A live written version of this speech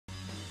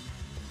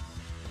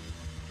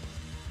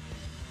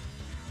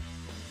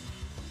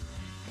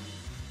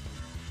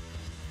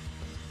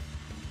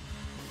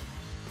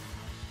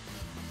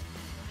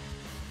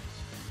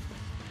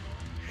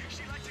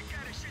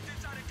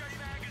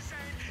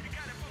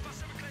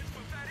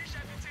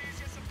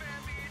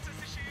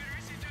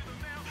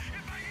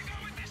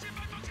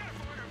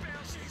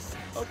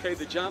Okay,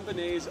 the Jon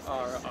Benets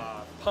are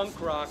a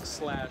punk rock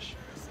slash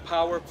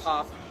power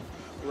pop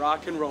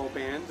rock and roll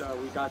band.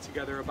 We got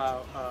together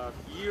about a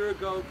year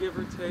ago, give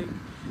or take,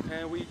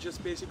 and we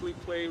just basically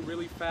play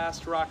really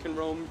fast rock and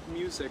roll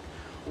music.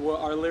 Well,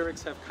 our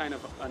lyrics have kind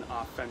of an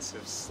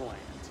offensive slant,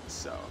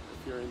 so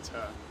if you're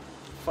into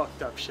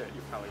fucked up shit,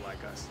 you probably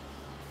like us.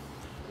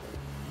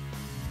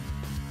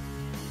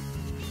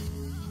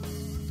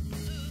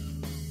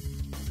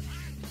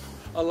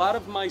 A lot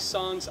of my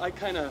songs, I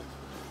kind of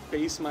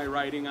base my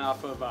writing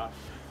off of,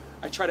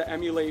 I try to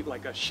emulate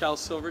like a Shel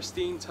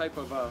Silverstein type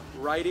of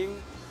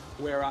writing,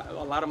 where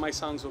a lot of my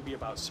songs will be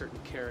about certain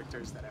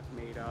characters that I've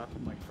made up.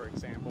 Like for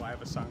example, I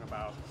have a song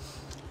about,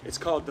 it's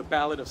called The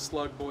Ballad of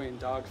Slug Boy and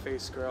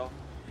Dogface Girl,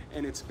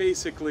 and it's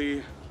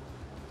basically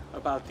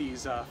about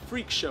these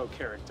freak show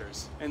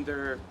characters and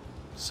their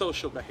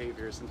social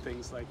behaviors and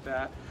things like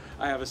that.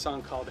 I have a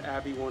song called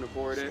Abby Won't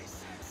Abort It.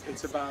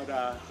 It's about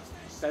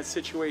that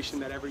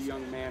situation that every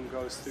young man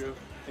goes through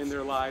in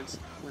their lives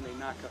when they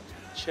knock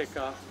a chick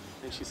up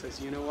and she says,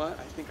 you know what,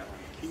 I think I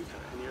want to keep her.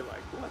 And you're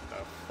like, what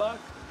the fuck?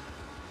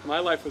 My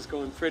life was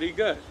going pretty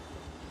good.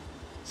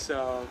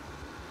 So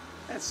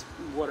that's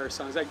what our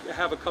songs. I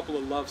have a couple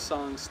of love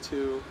songs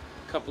too,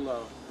 a couple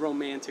of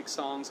romantic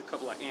songs, a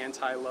couple of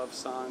anti-love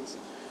songs.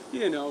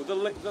 You know,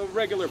 the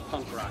regular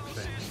punk rock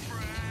thing.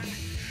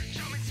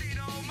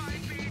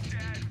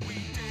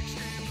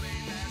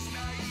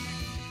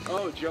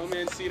 Oh, Joe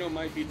Mancino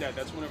Might Be Dead.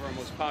 That's one of our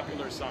most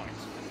popular songs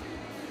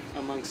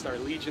amongst our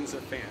legions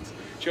of fans.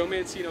 Joe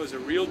Mancino is a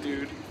real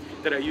dude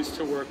that I used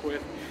to work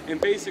with,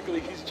 and basically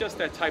he's just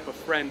that type of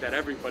friend that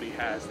everybody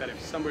has, that if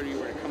somebody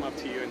were to come up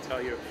to you and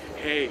tell you,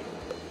 hey,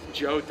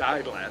 Joe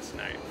died last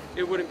night,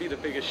 it wouldn't be the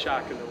biggest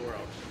shock in the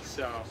world.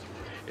 So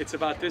it's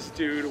about this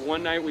dude.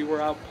 One night we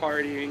were out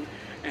partying,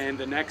 and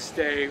the next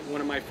day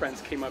one of my friends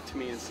came up to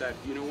me and said,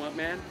 you know what,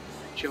 man,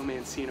 Joe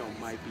Mancino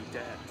might be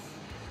dead.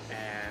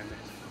 And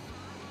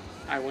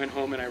I went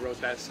home and I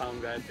wrote that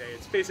song that day.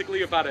 It's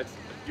basically about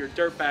your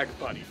dirtbag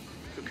buddy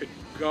who could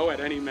go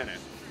at any minute,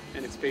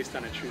 and it's based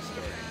on a true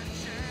story.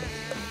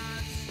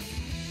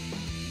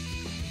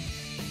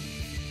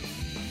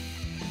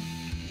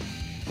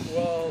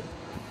 Well,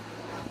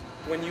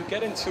 when you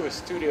get into a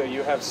studio,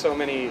 you have so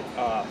many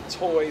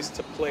toys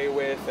to play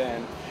with,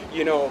 and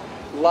you know,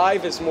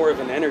 live is more of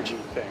an energy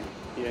thing,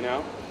 you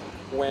know?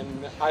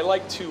 When I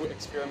like to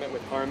experiment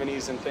with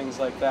harmonies and things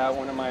like that,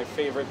 one of my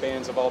favorite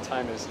bands of all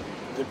time is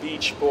the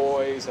Beach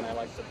Boys, and I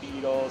like the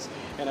Beatles,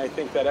 and I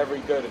think that every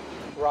good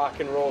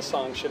rock and roll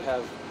song should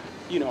have,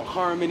 you know,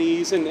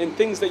 harmonies and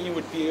things that you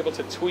would be able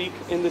to tweak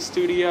in the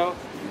studio.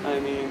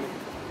 I mean,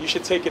 you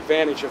should take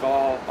advantage of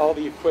all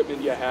the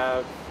equipment you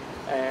have,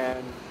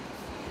 and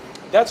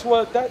that's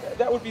what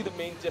that would be the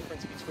main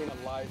difference between a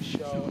live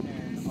show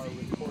and our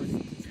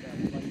recordings. That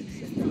we like to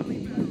sit down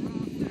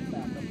and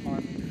backup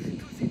harmonies.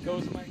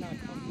 Those might not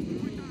come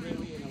through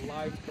really in a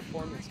live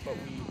performance, but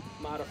we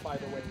modify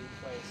the way we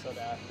play so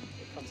that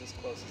it comes as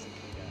close as it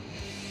can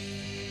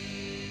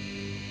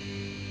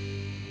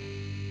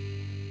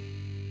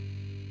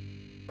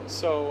get.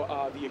 So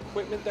the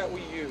equipment that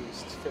we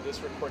used for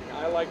this recording,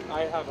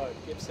 I have a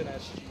Gibson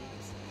SG,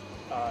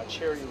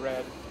 cherry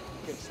red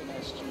Gibson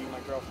SG.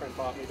 My girlfriend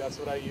bought me. That's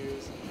what I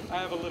use. I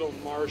have a little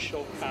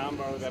Marshall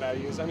combo that I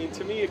use. I mean,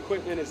 to me,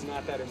 equipment is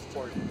not that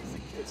important.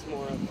 It's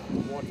more of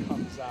what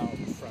comes out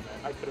from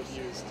it. I could have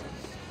used,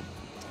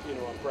 you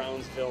know, a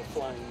Brownsville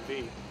Flying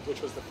V,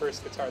 which was the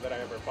first guitar that I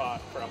ever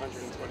bought for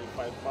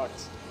 125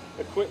 bucks.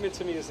 Equipment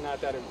to me is not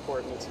that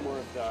important. It's more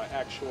of the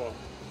actual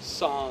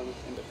song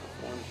and the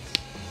performance.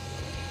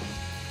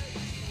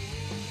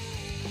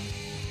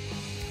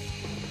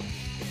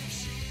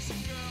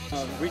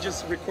 We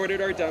just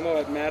recorded our demo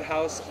at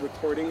Madhouse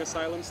Recording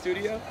Asylum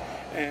Studio,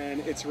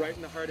 and it's right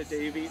in the heart of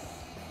Davie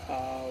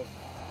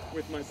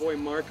with my boy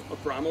Mark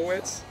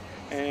Abramowitz,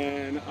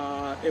 and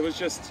it was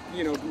just,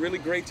 you know, really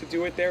great to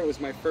do it there. It was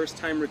my first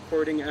time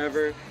recording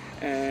ever,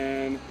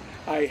 and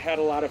I had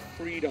a lot of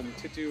freedom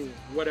to do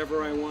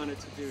whatever I wanted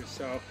to do,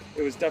 so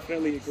it was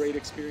definitely a great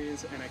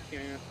experience, and I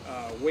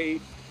can't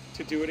wait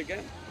to do it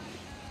again.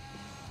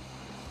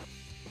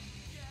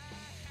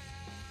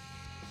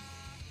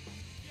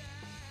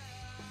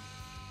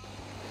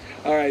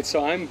 Alright,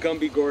 so I'm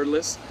Gumby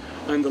Gordless.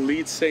 I'm the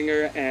lead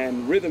singer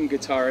and rhythm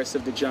guitarist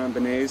of the Jon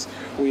Benets.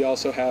 We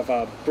also have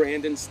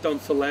Brandon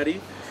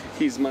Stumfoletti.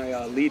 He's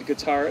my lead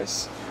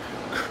guitarist.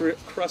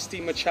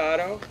 Krusty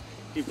Machado,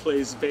 he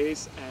plays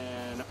bass,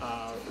 and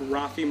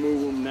Rafi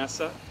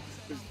Muwumnessa,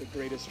 who's the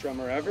greatest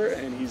drummer ever,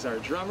 and he's our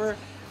drummer.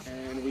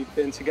 And we've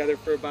been together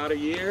for about a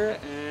year,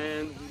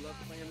 and we love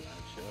playing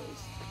live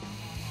shows.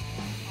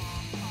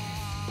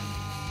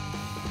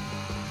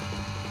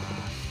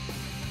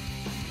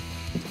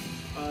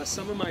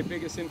 Some of my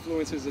biggest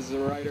influences as a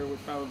writer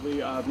would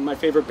probably, my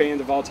favorite band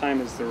of all time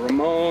is the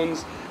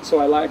Ramones. So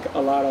I like a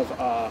lot of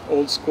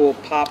old school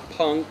pop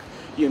punk.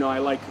 You know, I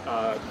like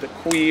the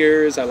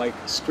Queers, I like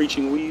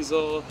Screeching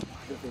Weasel,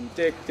 the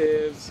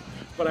Vindictives.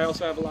 But I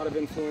also have a lot of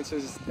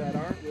influences that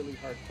aren't really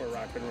hardcore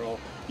rock and roll.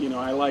 You know,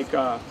 I like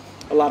a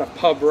lot of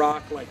pub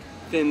rock, like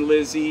Thin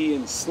Lizzy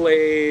and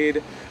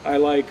Slade. I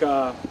like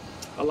a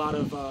lot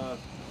of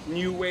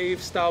new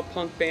wave style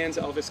punk bands.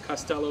 Elvis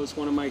Costello is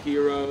one of my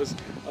heroes.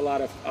 A lot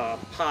of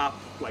pop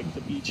like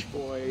the Beach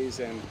Boys,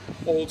 and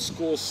old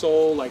school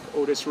soul like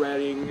Otis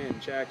Redding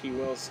and Jackie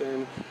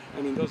Wilson.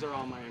 I mean, those are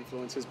all my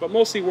influences, but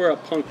mostly we're a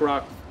punk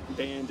rock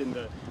band in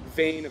the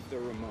vein of the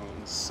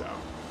Ramones, so.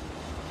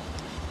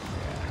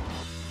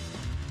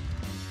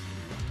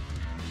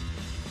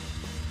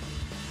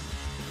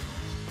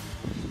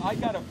 I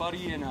got a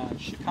buddy in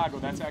Chicago,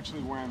 that's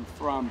actually where I'm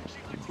from,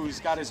 who's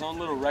got his own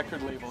little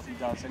record label he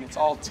does, and it's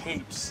all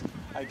tapes.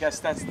 I guess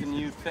that's the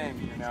new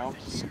thing, you know,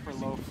 super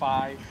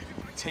lo-fi,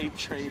 tape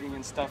trading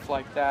and stuff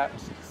like that.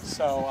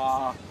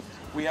 So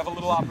we have a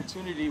little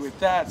opportunity with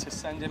that to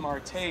send him our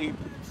tape,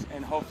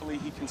 and hopefully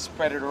he can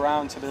spread it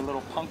around to their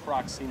little punk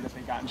rock scene that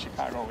they got in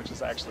Chicago, which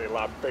is actually a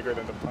lot bigger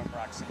than the punk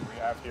rock scene we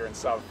have here in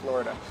South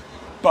Florida.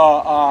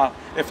 But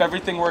if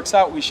everything works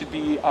out, we should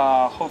be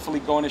hopefully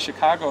going to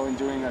Chicago and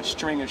doing a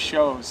string of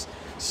shows.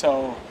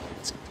 So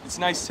it's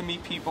nice to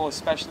meet people,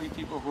 especially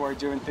people who are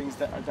doing things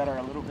that are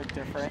a little bit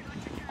different.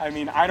 I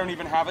mean, I don't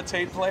even have a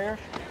tape player,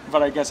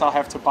 but I guess I'll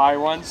have to buy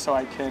one so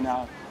I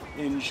can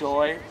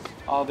enjoy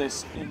all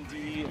this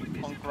indie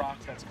and punk rock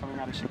that's coming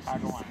out of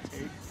Chicago on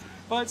tape.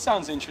 But it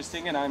sounds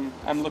interesting, and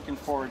I'm looking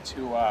forward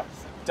to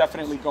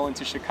definitely going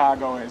to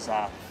Chicago as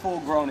a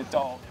full-grown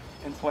adult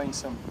and playing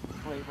some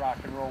great rock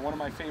and roll. One of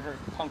my favorite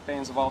punk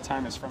bands of all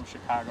time is from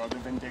Chicago, the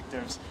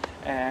Vindictives,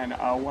 and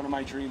one of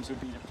my dreams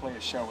would be to play a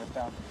show with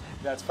them.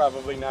 That's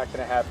probably not going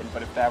to happen,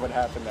 but if that would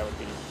happen, that would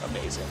be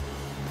amazing.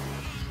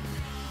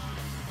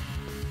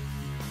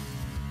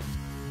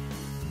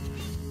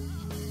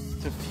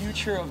 The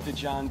future of the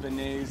Jon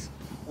Benets,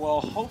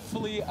 well,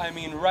 hopefully, I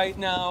mean, right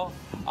now,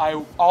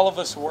 all of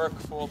us work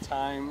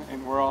full-time,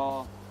 and we're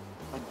all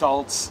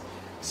adults,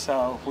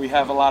 so we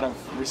have a lot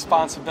of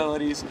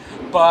responsibilities.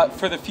 But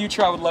for the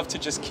future, I would love to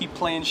just keep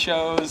playing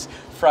shows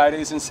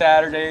Fridays and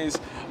Saturdays.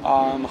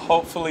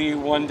 Hopefully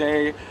one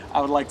day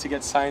I would like to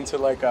get signed to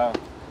like a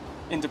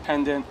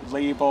independent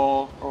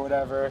label or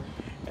whatever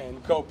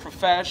and go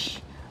profesh.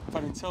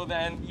 But until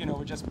then, you know,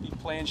 we'll just be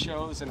playing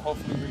shows and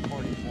hopefully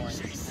recording more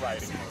and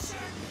writing mostly.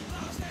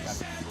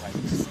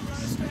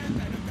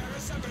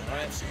 All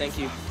right, thank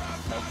you.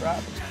 No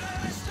problem.